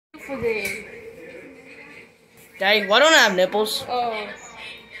forget. Daddy, why don't I have nipples?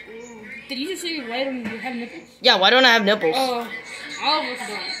 Did you just say why don't you have nipples? Yeah, why don't I have nipples? All of us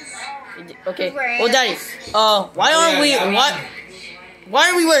don't. Okay. Well, Daddy, why aren't we? Why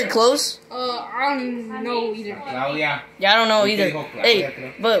aren't we wearing clothes? I don't know either. Yeah, I don't know either.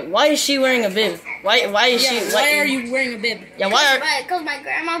 Hey, but why is she wearing a bib? Why is she? Why are you wearing a bib? Yeah, why are? Because my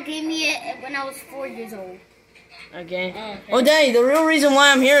grandma gave me it when I was 4 years old. Okay. Oh, Daddy, the real reason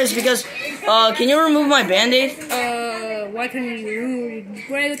why I'm here is because, can you remove my Band-Aid? Why couldn't you remove?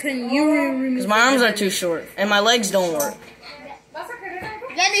 Because my arms are too short and my legs don't work.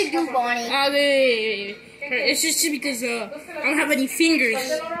 Yeah, they do, Bonnie. It's just because I don't have any fingers.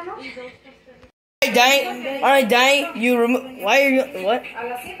 Alright, Daddy, you remove. Why are you? What?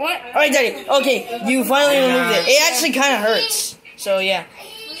 What? Alright, Daddy. Okay, you finally removed it. It actually kind of hurts. So yeah.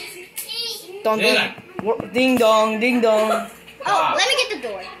 Ding dong, ding dong. Oh, let me get the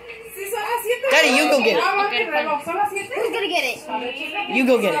door. Daddy, you go get it. Okay, fine. Who's gonna get it? You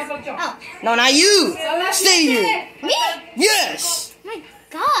go get it. Oh, No, not you. Stay here. me? Yes. My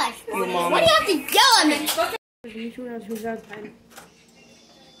gosh. Your mom. Why do you have to yell at me? Is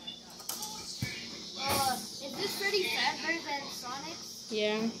this Freddy Fazbear's and Sonic?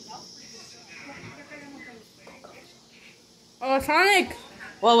 Yeah. Sonic.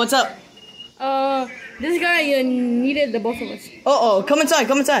 Well, what's up? This guy needed the both of us. Come inside.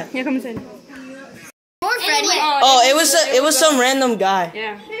 Come inside. Yeah, come inside. More Freddy. Oh, it was some random guy.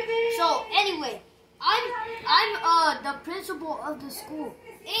 Yeah. So anyway, I'm the principal of the school,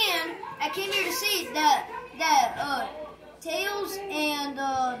 and I came here to say that Tails and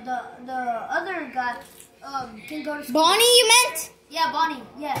the other guy can go to school. Bonnie, you meant? Yeah, Bonnie.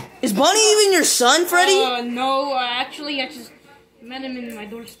 Yeah. Is Bonnie even your son, Freddy? No, actually, I just met him in my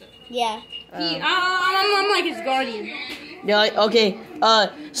doorstep. Yeah. I'm like his guardian. Yeah. Okay.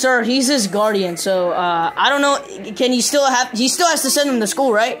 Sir, he's his guardian. So, I don't know. Can he still have? He still has to send him to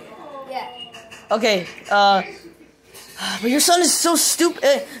school, right? Yeah. Okay. But your son is so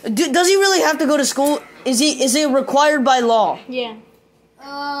stupid. Does he really have to go to school? Is it required by law? Yeah.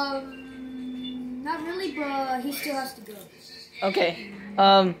 Not really, but he still has to go. Okay.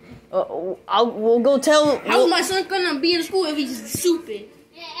 We'll go tell. How's my son gonna be in school if he's stupid?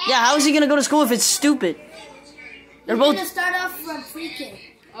 Yeah, how is he gonna go to school if it's stupid? They're both. Gonna start off from pre-K.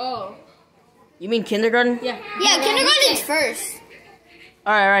 Oh. You mean kindergarten? Yeah. Yeah, kindergarten's first.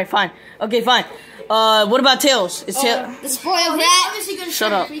 All right, fine. Okay, fine. What about Tails? Is Tails? The spoiled brat. Obviously gonna Shut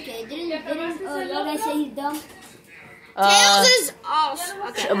start up. pre-K. Didn't y'all guys say he's dumb? Tails is awesome.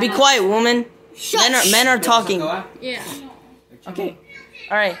 Okay. Be quiet, woman. Men are talking. Yeah. Okay.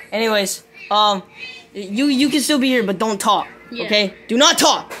 All right. Anyways, you can still be here, but don't talk. Yeah. Okay. Do not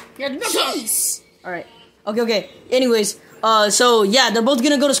talk. Yeah, Jeez. All right. Okay. Anyways, so yeah, they're both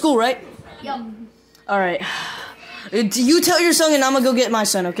gonna go to school, right? Yup. All right. You tell your son, and I'm gonna go get my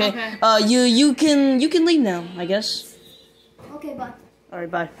son. Okay. You can leave now, I guess. Okay, bye. All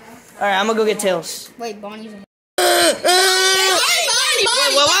right. Bye. All right. I'm gonna go get Tails. Wait, Bonnie's. Bonnie.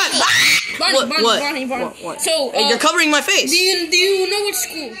 What? So, Hey, you're covering my face. do you know which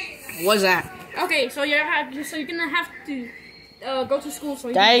school? What's that? Okay, so you're gonna have to go to school.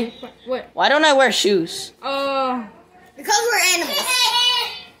 So Daddy? What? Why don't I wear shoes? Because we're animals.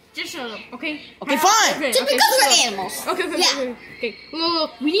 Just shut up, okay? Okay, fine. Okay, Just because we're animals. Okay. Yeah. Okay.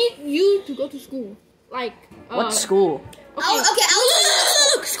 Look, we need you to go to school. Like. What school? Okay.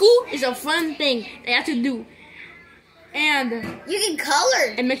 Look, school is a fun thing they have to do, and You can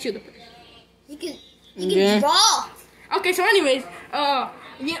color. it makes you the first. You can draw. Okay, so anyways,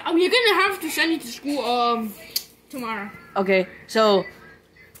 you're gonna have to send you to school tomorrow. Okay, so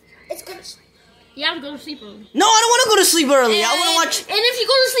It's good. You have to go to sleep early. no, I don't want to go to sleep early. I want to watch. And if you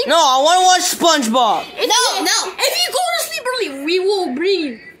go to sleep, No, I want to watch SpongeBob. If you go to sleep early, we will bring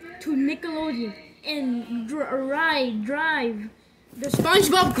you to Nickelodeon and drive the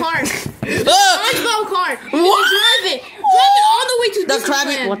SpongeBob car. SpongeBob car. What? Drive it all the way to The Disneyland.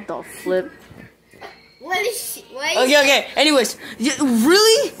 Krabby. What the flip? What is she? Okay. Anyways,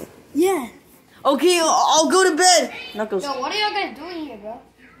 really? Yeah. Okay, I'll go to bed. Knuckles, Yo, what are y'all guys doing here, bro?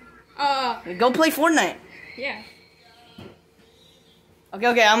 go play Fortnite. Yeah.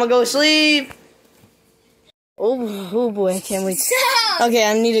 Okay, I'm gonna go sleep. Oh boy, I can't wait. Okay,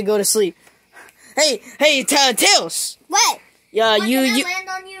 I need to go to sleep. Hey, Tails. What? Yeah, Can I land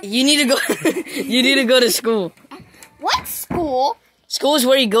on you? you need to go. You need to go to school. What school? School is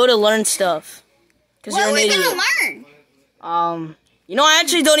where you go to learn stuff. Cause What you're are an we idiot. gonna learn? I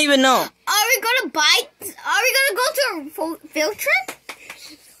actually don't even know. Are we gonna go to a field trip?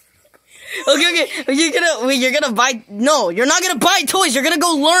 Okay. You're gonna buy. No, you're not gonna buy toys. You're gonna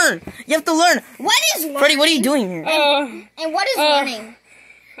go learn. You have to learn. What is learning? Freddie, what are you doing here? And what is learning?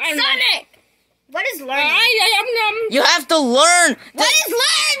 Sonic! What is learning? You have to learn. What is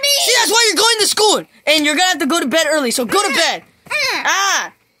learning? See, that's why you're going to school, and you're gonna have to go to bed early. So go to bed.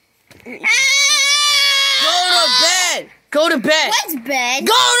 Go to bed. Go to bed. What's bed?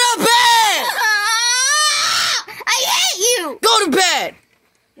 Go to bed. I hate you. Go to bed.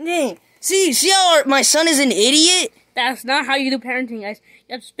 Dang. See how my son is an idiot? That's not how you do parenting, guys.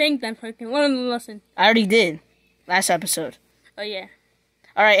 You have to spank them so you can learn the lesson. I already did. Last episode. Oh, yeah.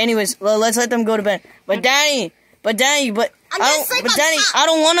 Alright, anyways, let's let them go to bed. But Danny, I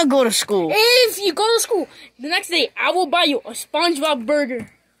don't want to go to school. If you go to school, the next day, I will buy you a SpongeBob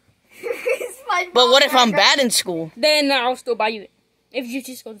burger. But what if I'm bad in school? Then I'll still buy you it. If you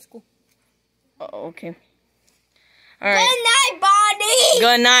just go to school. Oh, okay. Alright. Good night, Bonnie.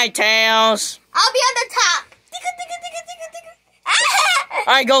 Good night, Tails. I'll be on the top.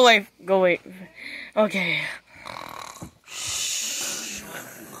 Alright, go away. Go away. Okay.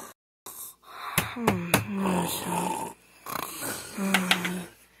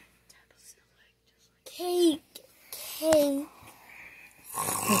 Cake.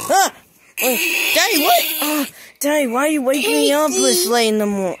 Daddy, what? Daddy, why are you waking me up this late in the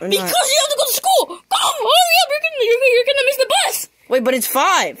morning? Because you have to go to school. Come, hurry up. You're gonna miss the bus. Wait, but it's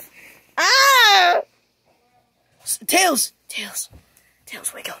 5. Ah! Tails,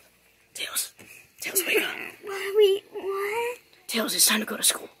 wake up. Tails, wake up. What? Tails, it's time to go to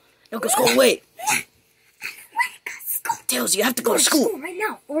school. No, go to school. Wait. Tails, you have to go to school right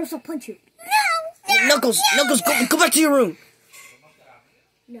now, or else I'll punch you. No. Knuckles, go back to your room.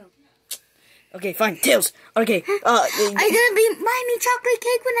 No. Okay, fine. Tails. Okay. Are you gonna buy me chocolate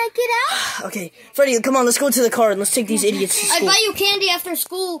cake when I get out? Okay, Freddy, come on. Let's go to the car and let's take these idiots to school. I buy you candy after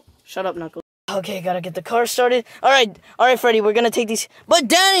school. Shut up, Knuckles. Okay, gotta get the car started. All right, Freddy, we're gonna take these. But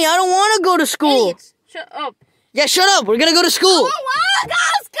Danny, I don't want to go to school. Idiots. Shut up. Yeah, shut up. We're gonna go to school. Shut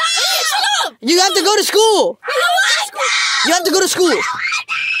up. You have to go to school. You have to go to school.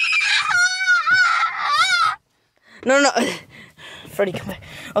 No. Freddy, come back.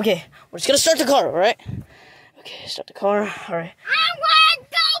 Okay, we're just gonna start the car, all right? Okay, start the car. All right. I want to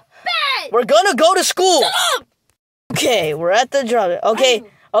go bed. We're gonna go to school. Shut up. Okay, we're at the job. Okay,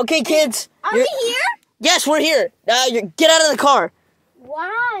 kids. Are we here? Yes, we're here. Get out of the car.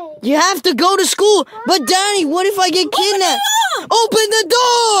 Why? You have to go to school. But Danny, what if I get kidnapped? Open the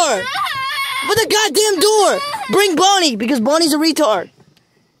door. Open the goddamn door. Bring Bonnie, because Bonnie's a retard.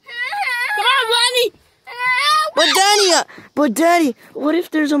 Come on, Bonnie. But Daddy, what if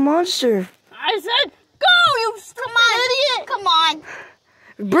there's a monster? I said, go, you stupid idiot. Come on.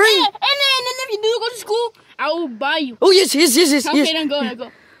 Bring. And then if you do go to school, I will buy you. Oh yes. Okay, then go.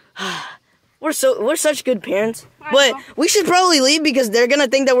 We're such good parents. But we should probably leave because they're gonna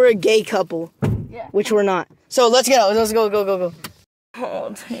think that we're a gay couple. Yeah. Which we're not. So let's get out. Let's go.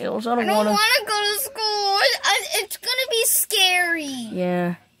 Oh, Tails, I don't I want don't to. want to go to school. It's gonna be scary.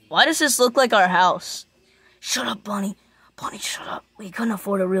 Yeah. Why does this look like our house? Shut up, Bonnie. Bonnie, shut up. We couldn't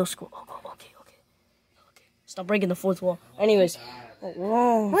afford a real school. Okay. Stop breaking the fourth wall. Anyways.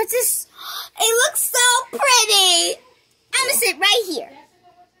 Whoa. What's this? It looks so pretty. I'm gonna sit right here.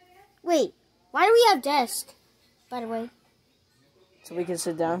 Wait, why do we have desks? By the way. So we can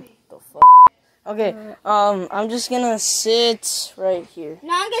sit down? The fuck? Okay, I'm just gonna sit right here.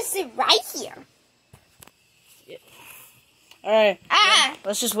 No, I'm gonna sit right here. Yeah. Alright. Ah!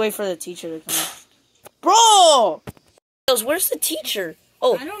 Let's just wait for the teacher to come. Bro! Where's the teacher?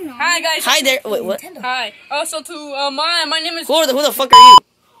 Oh. I don't know. Hi, guys. Hi there. Wait, what? Hi. Also, my name is... Who the fuck are you?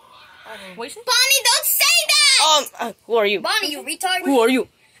 Wait. Bonnie, don't say that! Who are you? Bonnie, you retard. Who are you?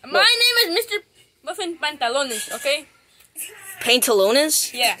 My name is Mr. Muffin Pantalones, okay?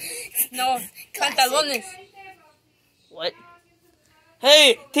 Pantalones? Yeah. No, Pantalones. What?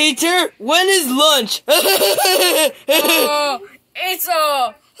 Hey, teacher, when is lunch? It's, Who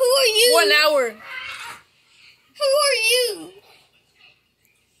are you? 1 hour. Who are you?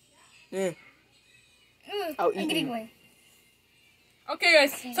 Yeah. I'm eat getting you. away. Okay,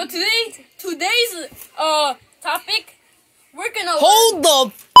 guys. So today's topic, we're gonna Hold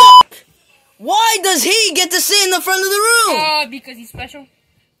the fuck! Why does he get to sit in the front of the room? Because he's special.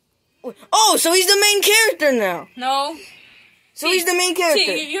 Oh, so he's the main character now. No. So he's the main character.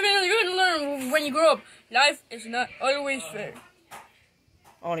 See, you're gonna learn when you grow up. Life is not always fair.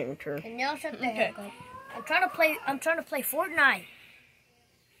 I don't even care. And now shut the Okay. heck up. I'm trying to play Fortnite.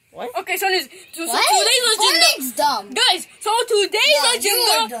 What? Okay, so today's Fortnite's dumb. Guys, so today's No, you are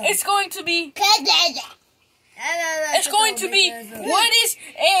agenda dumb. is going to be It's going to be, what is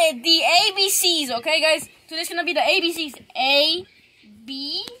the ABCs, okay, guys? So this is going to be the ABCs. A,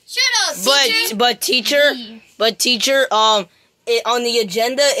 B. Shut up, teacher. B. teacher, on the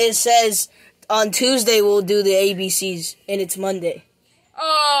agenda, it says on Tuesday we'll do the ABCs, and it's Monday.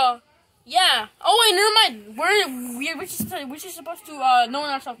 Yeah. Oh, wait, never mind. We're just supposed to know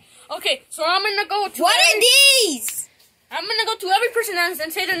ourselves. Okay, so I'm going to go to... What are these? I'm going to go to every person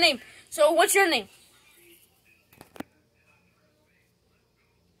and say their name. So, what's your name?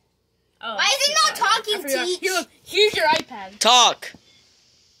 Oh, why is it not talking, Teach? Here, look, here's your iPad. Talk.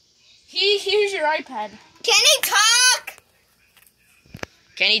 Here's your iPad. Can he talk?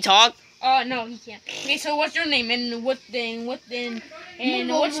 Can he talk? No, he can't. Okay, so what's your name and what's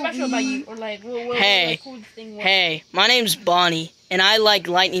special about you? Or like, Hey. like, who the thing was? Hey, my name's Bonnie, and I like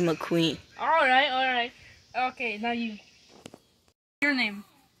Lightning McQueen. Alright. Okay, now you. Your name.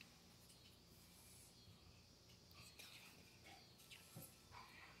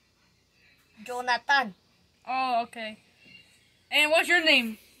 Jonathan. Oh, okay. And what's your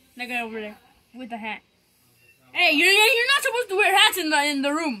name? That guy over there with the hat. Hey, you're not supposed to wear hats in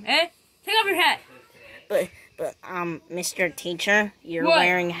the room, eh? Take off your hat. But Mr. Teacher, you're What?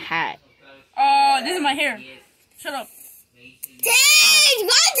 wearing a hat. This is my hair. Shut up. Teach,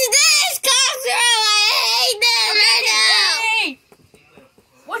 what is this cocktail? I hate them right now. Hey!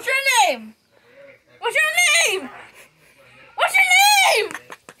 What's your name? What's your name? What's your name?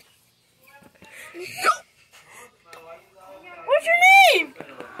 What's your name?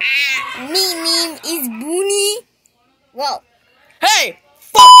 Me name is Booney. Whoa. Hey,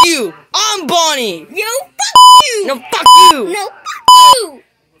 fuck you! I'm Bonnie! Yo, fuck you. No, fuck you! No, fuck you.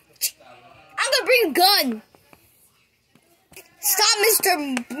 I'm gonna bring a gun. Stop, Mr.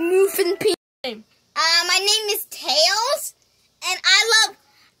 Moofin P. My name is Tails, and I love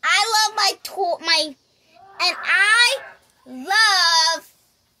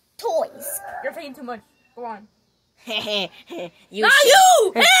toys. You're thinking too much. Go on. you Not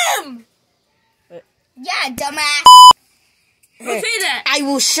you! Him! Yeah, dumbass. Don't say that. I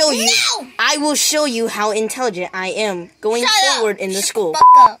will show you. No! I will show you how intelligent I am going Shut forward up. in the Shut school. the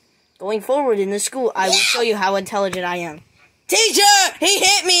fuck up. Going forward in the school, I will show you how intelligent I am. Teacher, he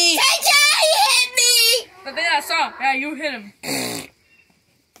hit me. Teacher, he hit me. But then I saw. Yeah, you hit him.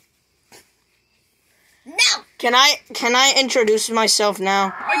 No. Can I introduce myself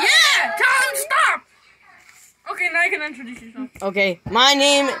now? Oh yeah! Tell him to stop. Okay, now you can introduce yourself. Okay, my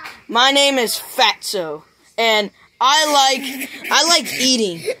name is Fatso, and I like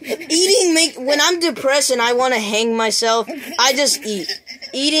eating. When I'm depressed and I want to hang myself, I just eat.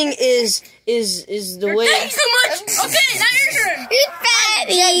 Eating is the way. Thanks so much. Okay, now your turn. You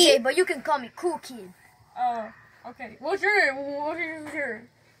fatty. JJ, but you can call me Cool Kid. Oh, okay. What's your?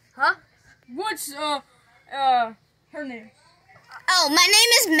 Huh? What's her name? Oh, my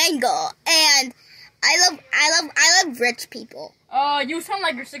name is Mango, and I love rich people. You sound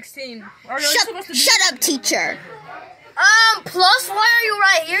like you're 16. Are you supposed to be? Shut up, teacher. Plus, why are you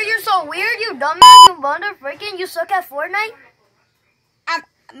right here? You're so weird, you dumbass, you mother freaking, you suck at Fortnite?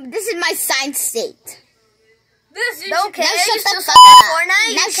 This is my science state. This is Okay, Now you shut still the suck fuck at up.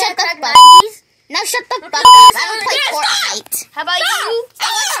 Fortnite? Now You shut can't the crack fuck 90s? Now shut the fuck up. I don't play Yeah, Fortnite. How about you? I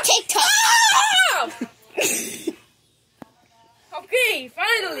watch TikTok. Okay,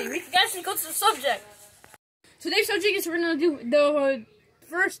 finally, we can actually go to the subject. Today's subject is we're gonna do the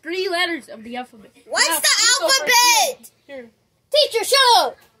first 3 letters of the alphabet. What's Now, the you go first. alphabet? Here. Teacher, shut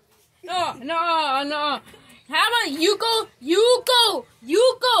up. No. How about you go,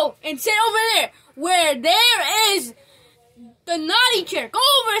 and sit over there where there is the naughty chair. Go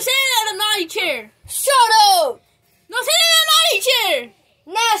over and sit at the naughty chair. Shut up. No, sit in the naughty chair.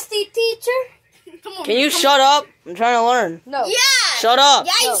 Nasty teacher. Come on. Can you shut up? I'm trying to learn. No. Yeah. Shut up.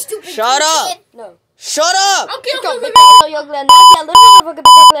 Yeah, you stupid Shut up. kid. No. Shut up. Okay.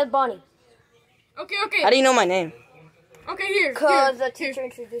 Bonnie. Okay. How do you know my name? Okay, here. Because the teacher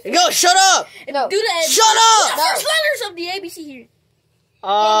introduced you. Go. Shut up. No. Do that. Shut up. The first letters of the ABC here.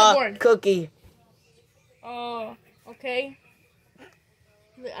 on the board. Cookie. Oh, okay.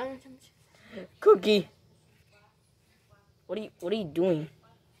 Cookie. What are you doing?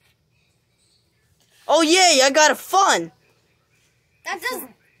 Oh yeah, I got a fun. That's just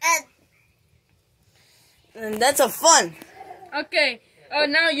And that's a fun. Okay.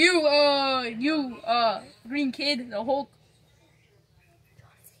 Now you green kid, the Hulk.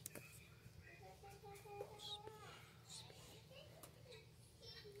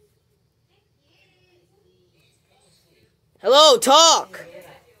 Hello, talk.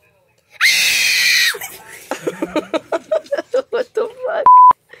 What the fuck?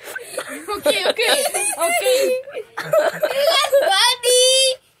 Okay. That's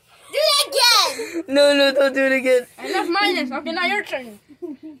funny. Do that again. No, don't do it again. Enough minus. Okay, now your turn.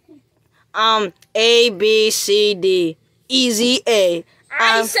 A, B, C, D. Easy A.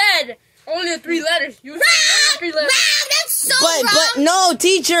 I said only 3 letters. You said 3 letters. Wow, that's so wrong. But no,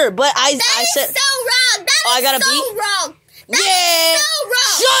 teacher. But I said. That is so wrong. That I is got a so B? wrong. That Yeah. is so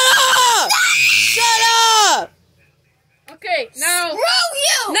wrong. Shut up! Shut up! Okay, now. Screw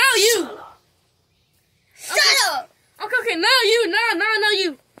you. Now you. Shut up. Okay, now you. Now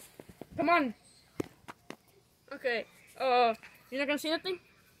you. Come on. Okay, you're not gonna say nothing?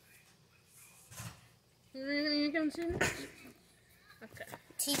 You're gonna say nothing? Okay.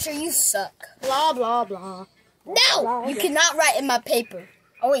 Teacher, you suck. Blah, blah, blah. No, you cannot write in my paper.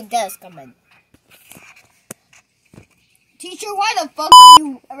 Oh, it does come in. Teacher, why the fuck are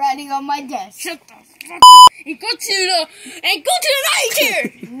you writing on my desk? Shut the fuck up and go to the night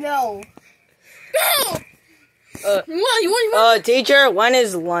chair. No. Go. What? Teacher, when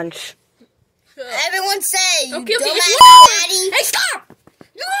is lunch? Everyone say you Okay, dumbass it's daddy. Hey, stop!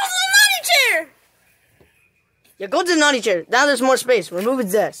 You go to the naughty chair. Yeah, go to the naughty chair. Now there's more space. Remove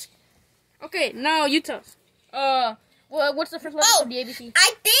its desk. Okay, now you tell us. What's the first letter of the ABC?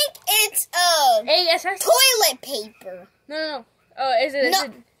 I think it's ASS? toilet paper. No. Is it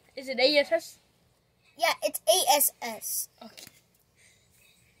ASS? Yeah, it's ASS. Okay.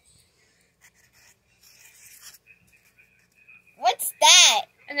 What's that?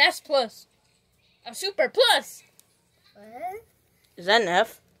 An S plus. A super plus. What? Is that an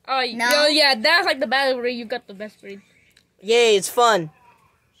F? No. Yeah, that's like the bad grade. You got the best grade. Yay, it's fun.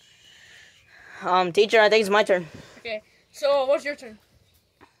 Teacher, I think it's my turn. Okay, so what's your turn?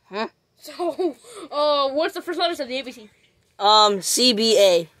 Huh? So, what's the first letters of the ABC?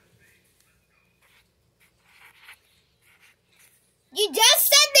 CBA. You just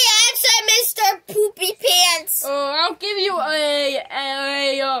said the answer, Mr. Poopy Pants. I'll give you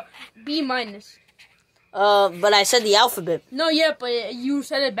a B minus. But I said the alphabet. No, yeah, but you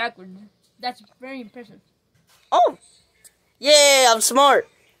said it backwards. That's very impressive. Oh! Yeah, I'm smart.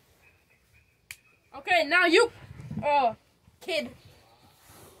 Okay, now you, kid.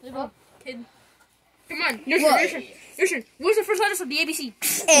 Little kid. Come on, your turn. What's the first letters of the ABC?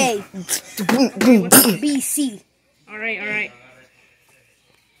 A. B, C. Alright.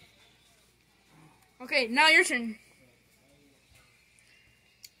 Okay, now your turn.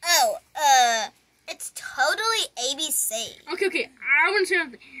 Oh, it's totally ABC. Okay, I want to say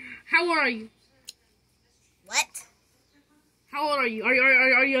something. How old are you? What? How old are you? Are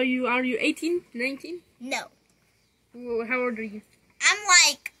you 18? 19? No. How old are you? I'm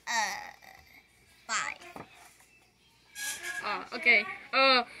like, 5. Okay.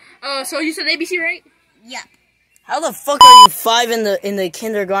 So you said ABC, right? Yep. How the fuck are you 5 in the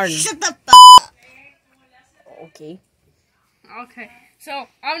kindergarten? Shut the fuck up. Okay. Okay. So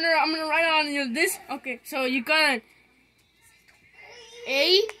I'm gonna write on you this. Okay. So you got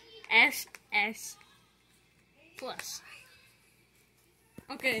ASS plus.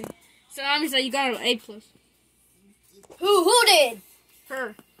 Okay. So that means that you got an A plus. Who did?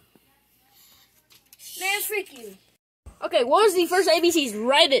 Her. Man, freak you. Okay. What was the first ABCs?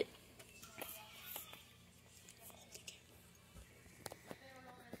 Write it.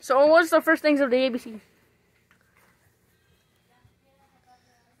 So what's the first things of the ABCs?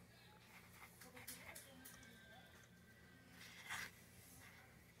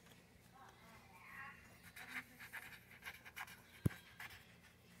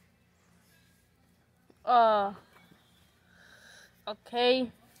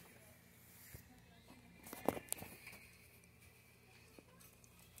 Okay.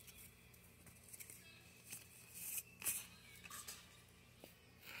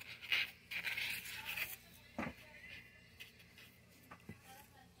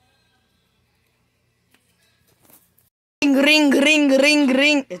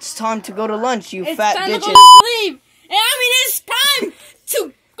 Ring. It's time to go to lunch, you fat It's time bitches. to go to sleep. And I mean, it's time to go to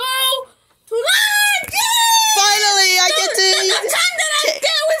lunch. Finally, I get to eat. The time that I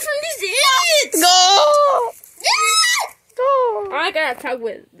get away from these idiots. Go! I gotta talk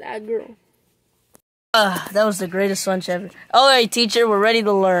with that girl. That was the greatest lunch ever. Alright, teacher, we're ready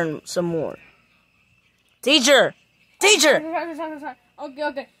to learn some more. Teacher! Okay.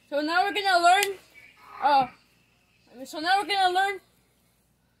 So now we're gonna learn.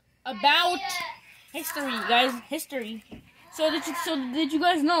 About history, guys. History. So did you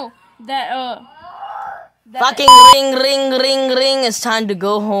guys know that Fucking ring. It's time to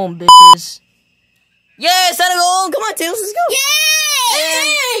go home, bitches. Yeah, it's time to go home. Come on, Tails, let's go.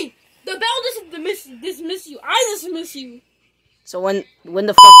 Hey! The bell doesn't dismiss you. I dismiss you. So when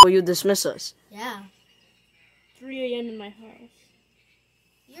the fuck will you dismiss us? Yeah. 3 a.m. in my house.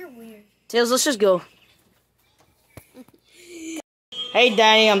 You're weird. Tails, let's just go. Hey,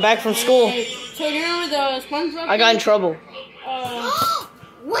 Danny, I'm back from school. Hey, so you remember the SpongeBob? I got in trouble.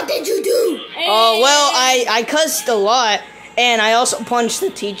 What did you do? Well, I cussed a lot, and I also punched the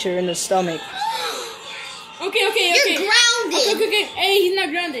teacher in the stomach. Okay. You're grounded. Okay. Hey, he's not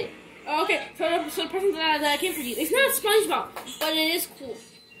grounded. Okay, so the person that came for you, it's not SpongeBob, but it is cool.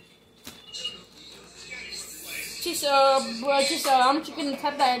 I'm just gonna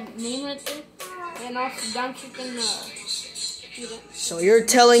type that name right there, and I'm just gonna do that. So you're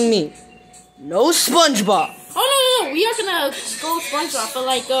telling me, no SpongeBob? Oh no, we are gonna go SpongeBob, but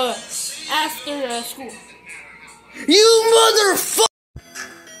like after school. You motherfucker!